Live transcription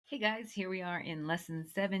Hey guys, here we are in lesson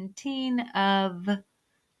 17 of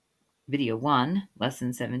video 1,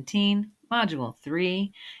 lesson 17, module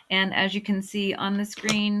 3. And as you can see on the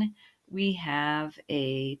screen, we have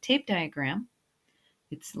a tape diagram.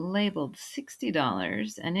 It's labeled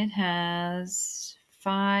 $60 and it has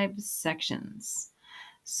 5 sections.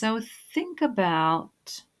 So think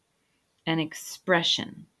about an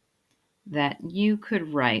expression that you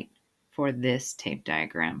could write for this tape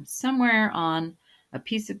diagram somewhere on a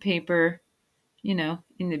piece of paper. In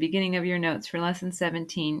the beginning of your notes for lesson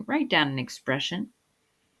 17, write down an expression.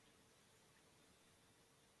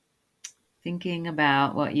 Thinking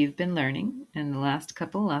about what you've been learning in the last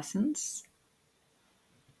couple lessons.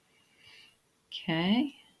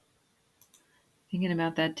 Okay. Thinking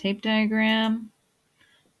about that tape diagram.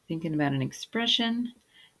 Thinking about an expression.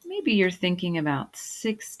 Maybe you're thinking about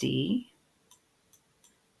 60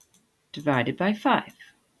 divided by 5.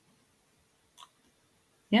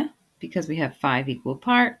 Yeah, because we have 5 equal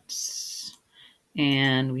parts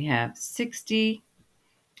and we have 60.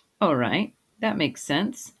 All right, that makes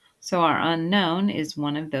sense. So our unknown is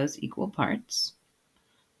one of those equal parts.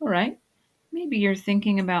 All right, maybe you're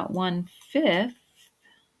thinking about 1/5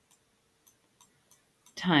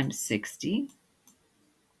 times 60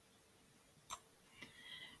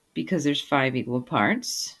 because there's 5 equal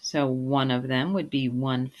parts. So one of them would be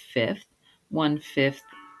 1/5. 1/5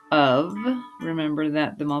 of, remember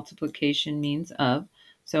that the multiplication means of,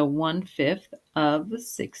 so 1/5 of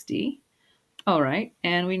 60. All right,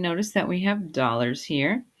 and we notice that we have dollars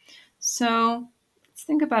here. So let's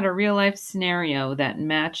think about a real life scenario that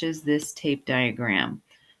matches this tape diagram.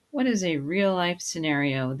 What is a real life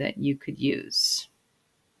scenario that you could use?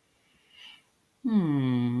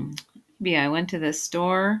 Maybe I went to the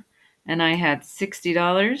store and I had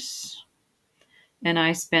 $60 and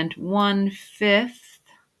I spent 1/5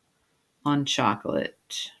 on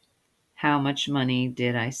chocolate. How much money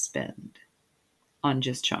did I spend on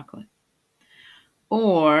just chocolate?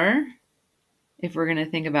 Or if we're going to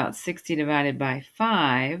think about 60 divided by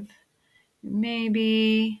 5,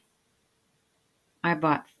 maybe I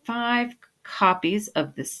bought 5 copies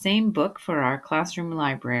of the same book for our classroom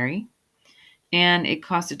library, and it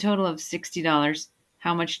cost a total of $60.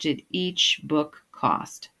 How much did each book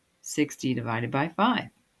cost? 60 divided by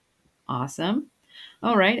 5. Awesome.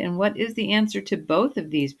 All right, and what is the answer to both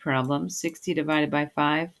of these problems, 60 divided by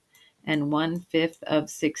 5 and 1/5 of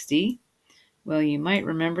 60? Well, you might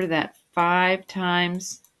remember that 5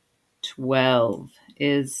 times 12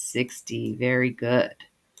 is 60. Very good.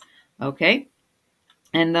 Okay.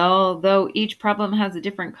 And although each problem has a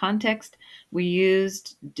different context, we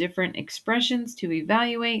used different expressions to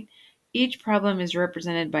evaluate. Each problem is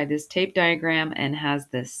represented by this tape diagram and has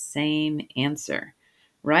the same answer,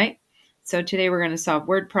 right? So today we're going to solve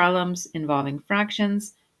word problems involving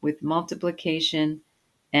fractions with multiplication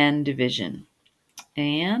and division.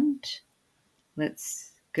 And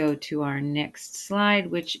let's go to our next slide,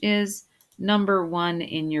 which is number 1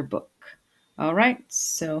 in your book. All right,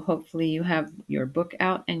 so hopefully you have your book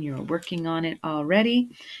out and you're working on it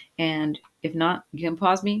already. And if not, you can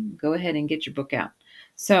pause me, go ahead and get your book out.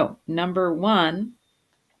 So number 1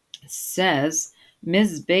 says,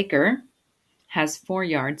 Ms. Baker has 4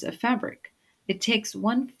 yards of fabric. It takes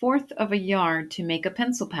 1/4 of a yard to make a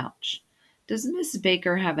pencil pouch. Does Ms.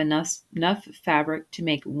 Baker have enough fabric to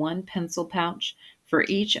make 1 pencil pouch for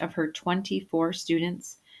each of her 24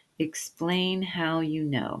 students? Explain how you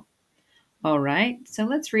know. All right, so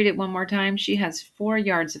let's read it one more time. She has 4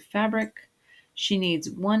 yards of fabric. She needs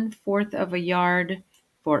 1/4 of a yard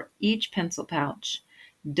for each pencil pouch.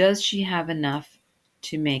 Does she have enough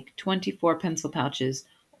to make 24 pencil pouches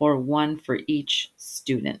or 1 for each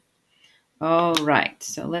student? All right,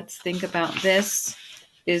 so let's think about this.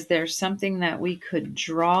 Is there something that we could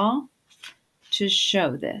draw to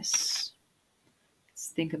show this? Let's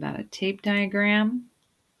think about a tape diagram.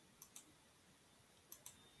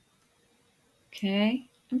 Okay,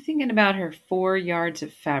 I'm thinking about her 4 yards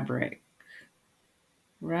of fabric,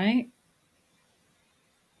 right?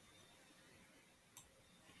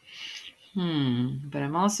 But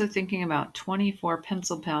I'm also thinking about 24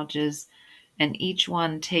 pencil pouches and each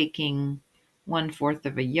one taking 1/4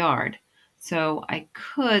 of a yard. So I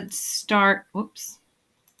could start,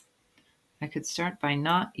 I could start by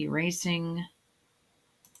not erasing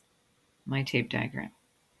my tape diagram.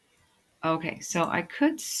 Okay, so I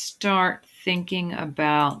could start thinking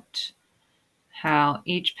about how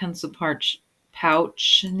each pencil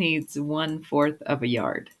pouch needs 1/4 of a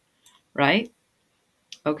yard, right?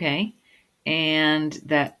 Okay, and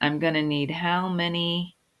that I'm going to need how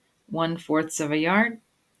many 1/4 of a yard?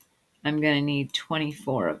 I'm going to need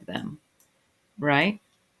 24 of them, right?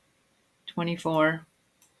 24/4.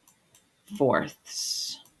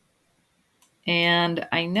 And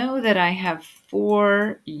I know that I have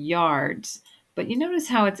 4 yards, but you notice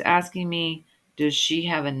how it's asking me, does she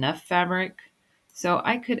have enough fabric? So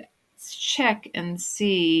I could check and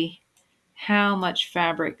see how much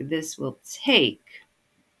fabric this will take.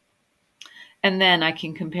 And then I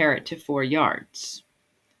can compare it to 4 yards.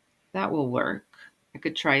 That will work. I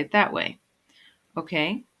could try it that way.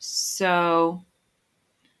 Okay, so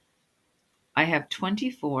I have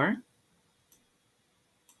 24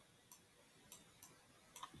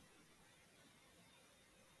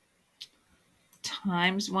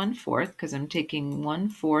 times 1/4, because I'm taking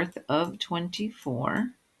 1/4 of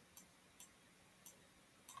 24.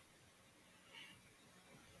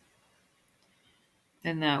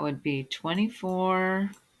 And that would be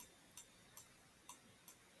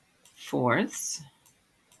 24/4.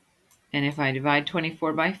 And if I divide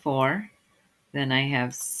 24 by 4, then I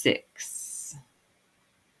have 6,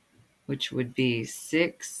 which would be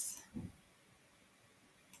 6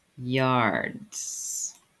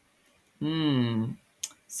 yards.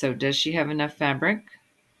 So does she have enough fabric?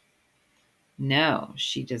 No,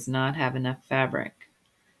 she does not have enough fabric.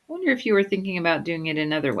 I wonder if you were thinking about doing it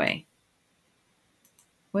another way.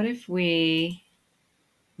 What if we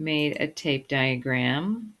made a tape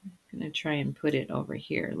diagram? I'm going to try and put it over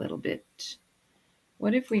here a little bit.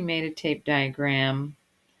 What if we made a tape diagram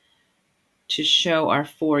to show our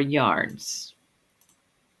 4 yards?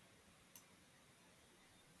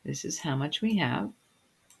 This is how much we have.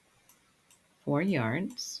 4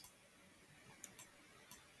 yards.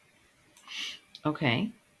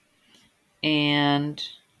 Okay. And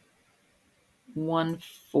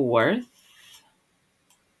 1/4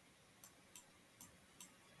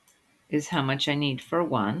 is how much I need for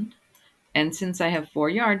 1. And since I have 4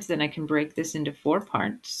 yards, then I can break this into 4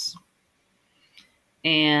 parts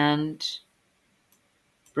and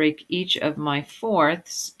break each of my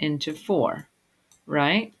fourths into 4,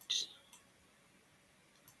 right?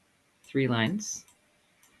 3 lines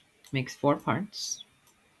makes 4 parts.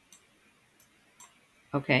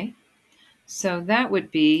 Okay, so that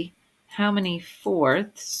would be how many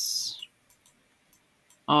fourths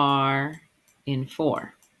are in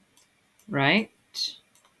 4, right?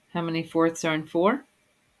 How many fourths are in 4?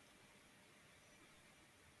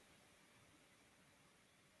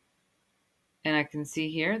 And I can see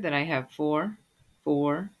here that I have 4,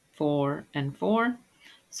 4, 4, and 4.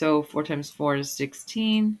 So 4 times 4 is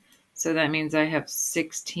 16. So that means I have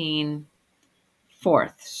 16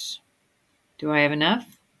 fourths. Do I have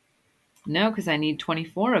enough? No, because I need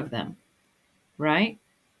 24 of them, right?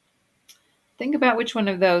 Think about which one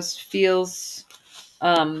of those feels,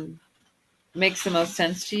 makes the most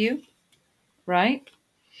sense to you, right?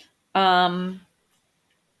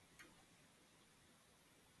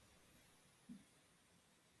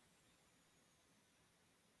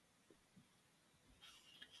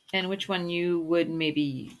 And which one you would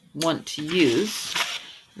maybe want to use,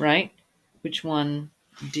 right? Which one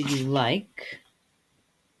do you like?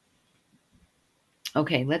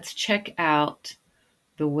 Okay, let's check out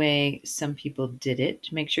the way some people did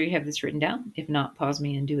it. Make sure you have this written down. If not, pause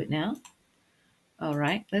me and do it now. All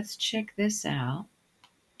right, let's check this out.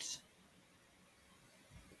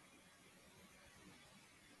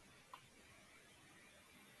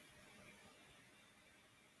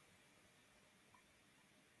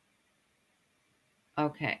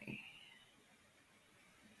 Okay.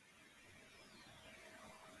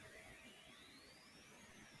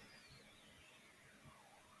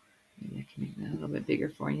 Maybe I can make that a little bit bigger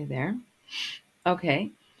for you there. Okay,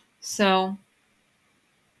 so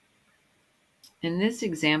in this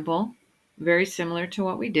example, very similar to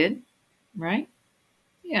what we did, right?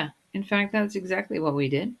 Yeah, in fact, that's exactly what we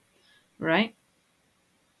did, right?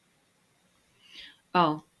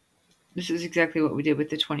 Oh, this is exactly what we did with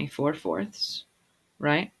the 24 fourths,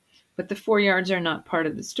 right? But the 4 yards are not part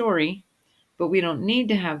of the story, but we don't need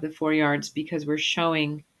to have the 4 yards because we're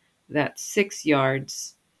showing that 6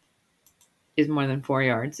 yards is more than 4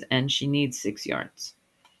 yards and she needs 6 yards.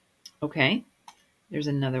 Okay, there's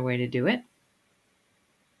another way to do it.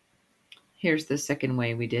 Here's the second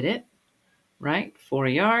way we did it, right? 4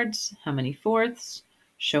 yards, how many fourths?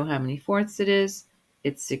 Show how many fourths it is.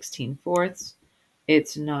 It's 16 fourths.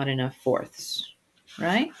 It's not enough fourths,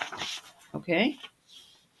 right? Okay.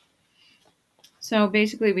 So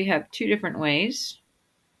basically we have 2 different ways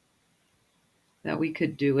that we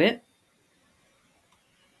could do it.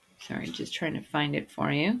 Sorry, just trying to find it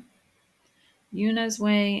for you. Yuna's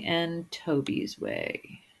way and Toby's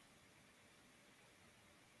way.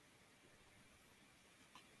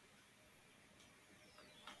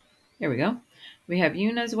 There we go. We have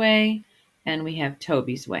Yuna's way and we have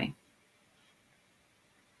Toby's way.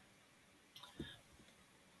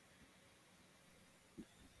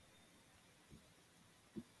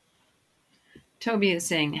 Toby is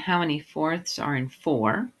saying how many fourths are in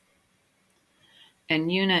 4,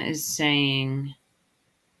 and Una is saying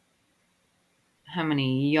how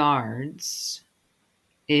many yards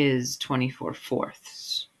is 24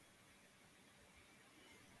 fourths.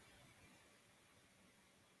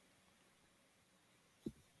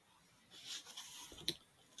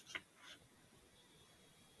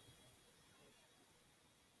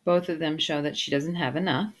 Both of them show that she doesn't have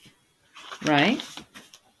enough, right?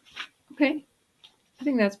 Okay, I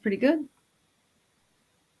think that's pretty good.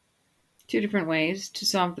 2 different ways to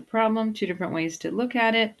solve the problem, 2 different ways to look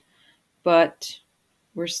at it, but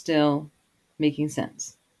we're still making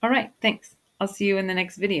sense. All right, thanks. I'll see you in the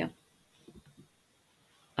next video.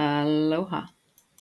 Aloha.